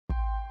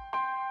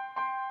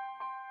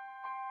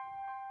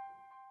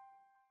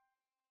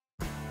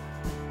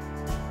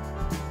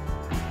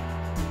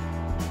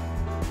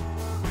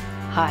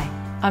Hi,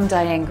 I'm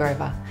Diane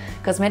Grover,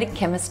 Cosmetic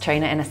Chemist,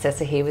 Trainer and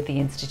Assessor here with the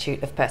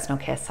Institute of Personal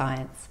Care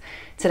Science.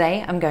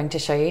 Today I'm going to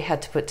show you how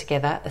to put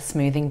together a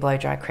smoothing blow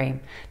dry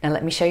cream. Now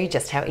let me show you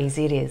just how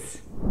easy it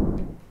is.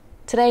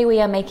 Today we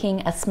are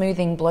making a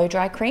smoothing blow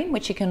dry cream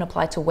which you can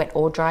apply to wet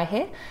or dry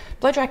hair.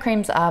 Blow dry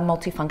creams are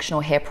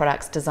multifunctional hair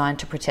products designed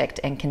to protect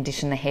and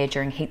condition the hair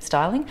during heat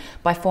styling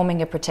by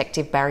forming a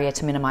protective barrier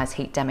to minimise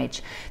heat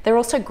damage. They're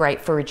also great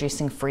for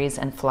reducing frizz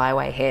and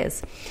flyaway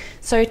hairs.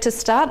 So to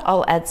start,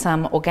 I'll add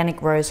some organic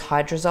rose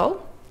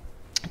hydrosol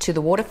to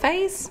the water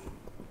phase.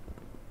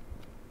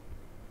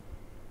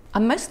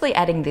 I'm mostly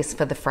adding this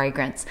for the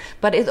fragrance,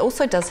 but it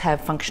also does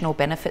have functional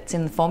benefits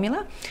in the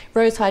formula.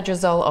 Rose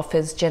hydrosol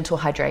offers gentle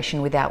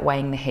hydration without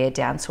weighing the hair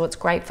down, so it's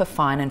great for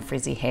fine and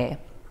frizzy hair.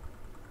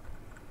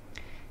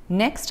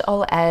 Next,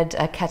 I'll add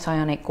a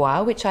cationic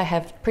guar, which I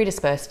have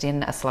predispersed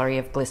in a slurry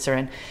of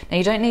glycerin. Now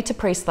you don't need to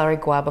pre-slurry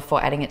guar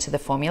before adding it to the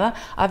formula.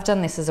 I've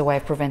done this as a way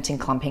of preventing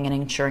clumping and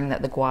ensuring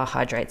that the guar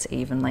hydrates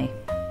evenly.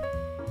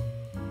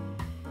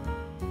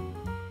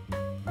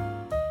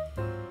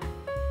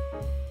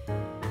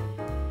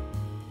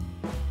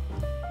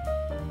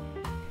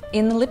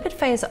 In the lipid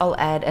phase, I'll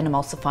add an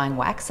emulsifying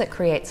wax that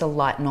creates a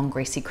light,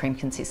 non-greasy cream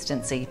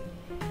consistency.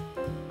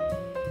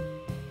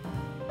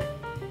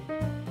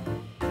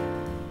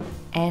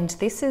 And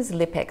this is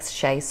Lipex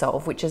Shea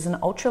Solve, which is an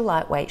ultra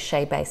lightweight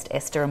shea-based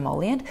ester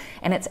emollient,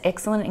 and it's an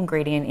excellent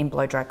ingredient in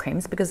blow dry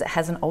creams because it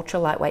has an ultra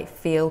lightweight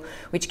feel,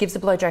 which gives the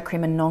blow dry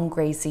cream a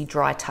non-greasy,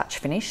 dry touch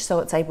finish, so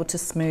it's able to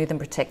smooth and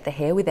protect the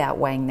hair without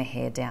weighing the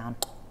hair down.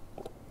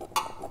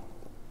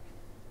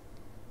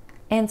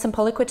 And some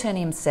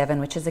polyquaternium 7,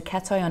 which is a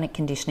cationic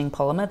conditioning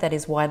polymer that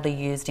is widely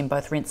used in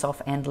both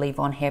rinse-off and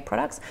leave-on hair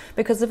products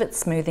because of its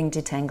smoothing,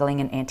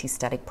 detangling and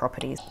anti-static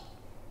properties.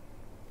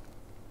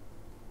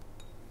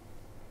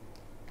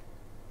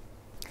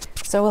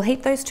 So we'll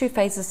heat those two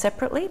phases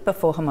separately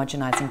before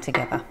homogenizing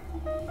together.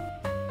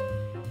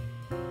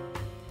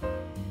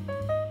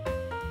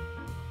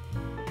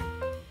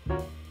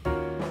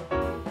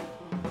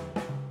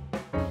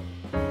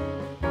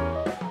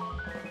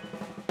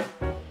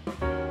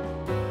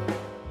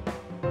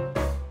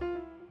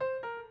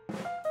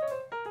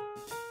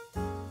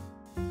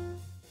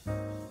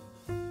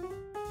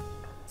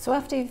 So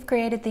after you've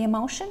created the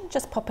emulsion,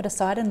 just pop it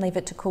aside and leave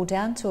it to cool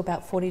down to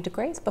about 40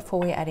 degrees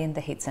before we add in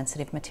the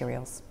heat-sensitive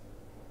materials.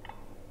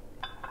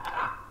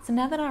 So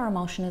now that our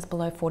emulsion is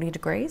below 40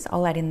 degrees,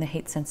 I'll add in the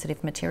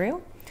heat-sensitive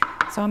material.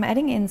 So I'm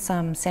adding in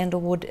some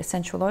sandalwood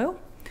essential oil,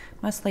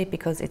 mostly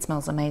because it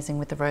smells amazing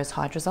with the rose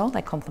hydrosol.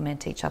 They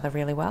complement each other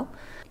really well.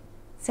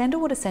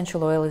 Sandalwood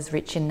essential oil is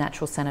rich in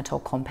natural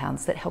sannitol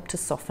compounds that help to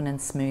soften and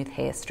smooth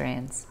hair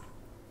strands.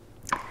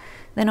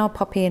 Then I'll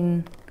pop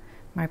in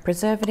my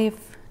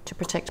preservative to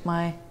protect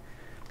my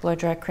blow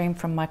dry cream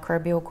from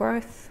microbial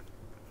growth.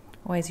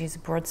 Always use a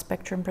broad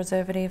spectrum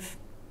preservative.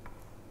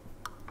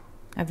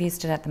 I've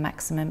used it at the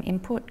maximum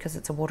input because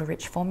it's a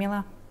water-rich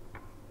formula.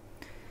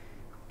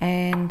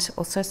 And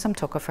also some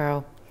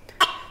tocopherol.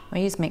 I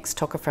use mixed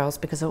tocopherols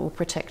because it will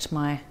protect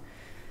my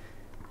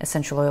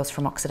essential oils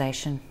from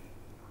oxidation.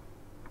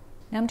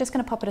 Now I'm just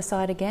going to pop it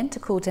aside again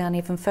to cool down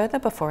even further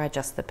before I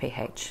adjust the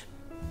pH.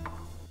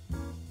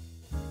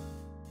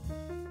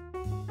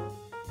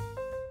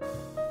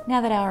 Now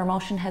that our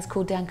emulsion has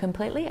cooled down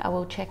completely, I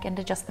will check and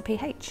adjust the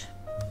pH.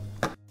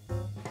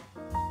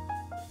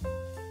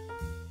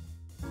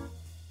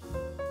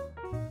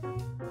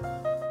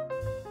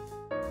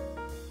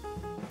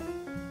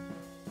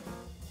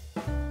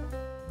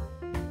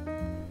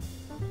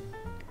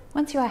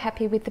 Once you are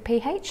happy with the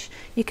pH,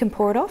 you can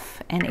pour it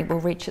off and it will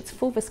reach its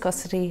full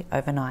viscosity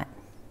overnight.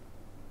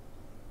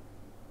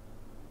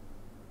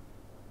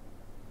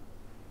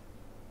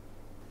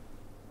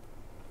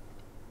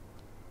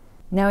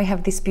 Now we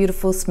have this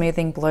beautiful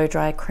smoothing blow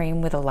dry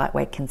cream with a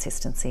lightweight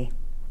consistency.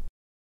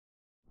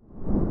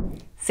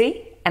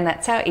 See? And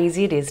that's how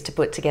easy it is to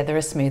put together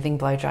a smoothing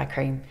blow dry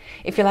cream.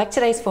 If you like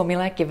today's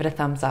formula, give it a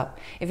thumbs up.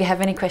 If you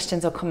have any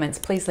questions or comments,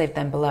 please leave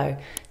them below.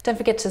 Don't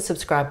forget to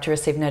subscribe to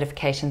receive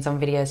notifications on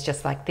videos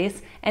just like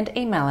this and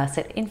email us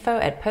at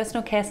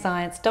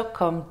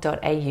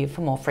info@personalcarescience.com.au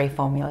for more free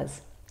formulas.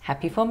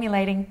 Happy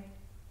formulating!